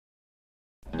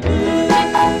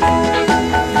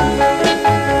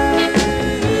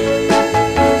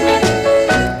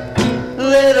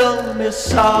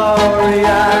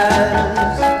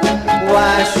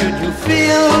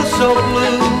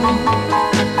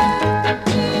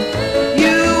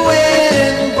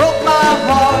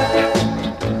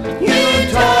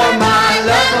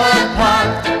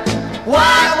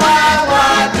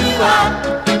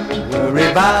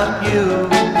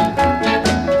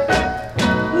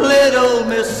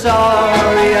Miss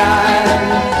Sorry Eyes.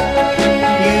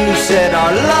 You said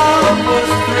our love was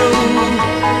through.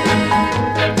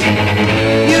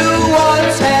 You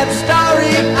once had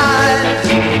starry eyes,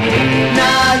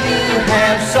 now you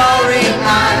have sorry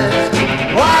eyes.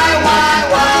 Why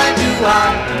do I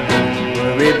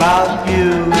worry about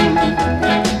you?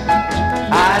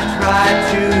 I tried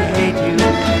to hate you,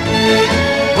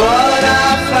 but I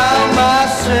found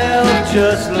myself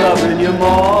just loving you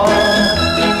more.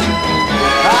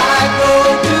 I go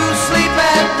to sleep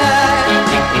at night,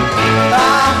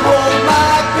 I hold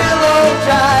my pillow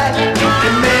tight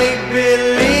and make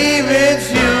believe it's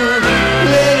you,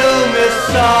 little Miss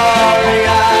Sorry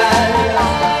Eyes.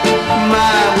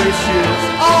 My wishes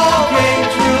all came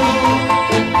true.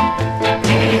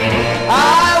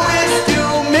 I wished you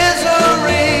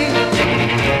misery,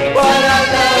 but I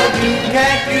love you,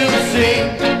 can't you see?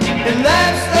 And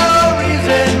that's the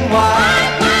reason why.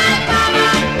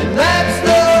 And that's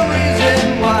the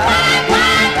reason why.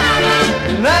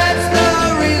 And that's the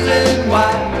reason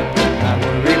why I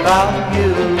worry about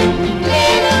you.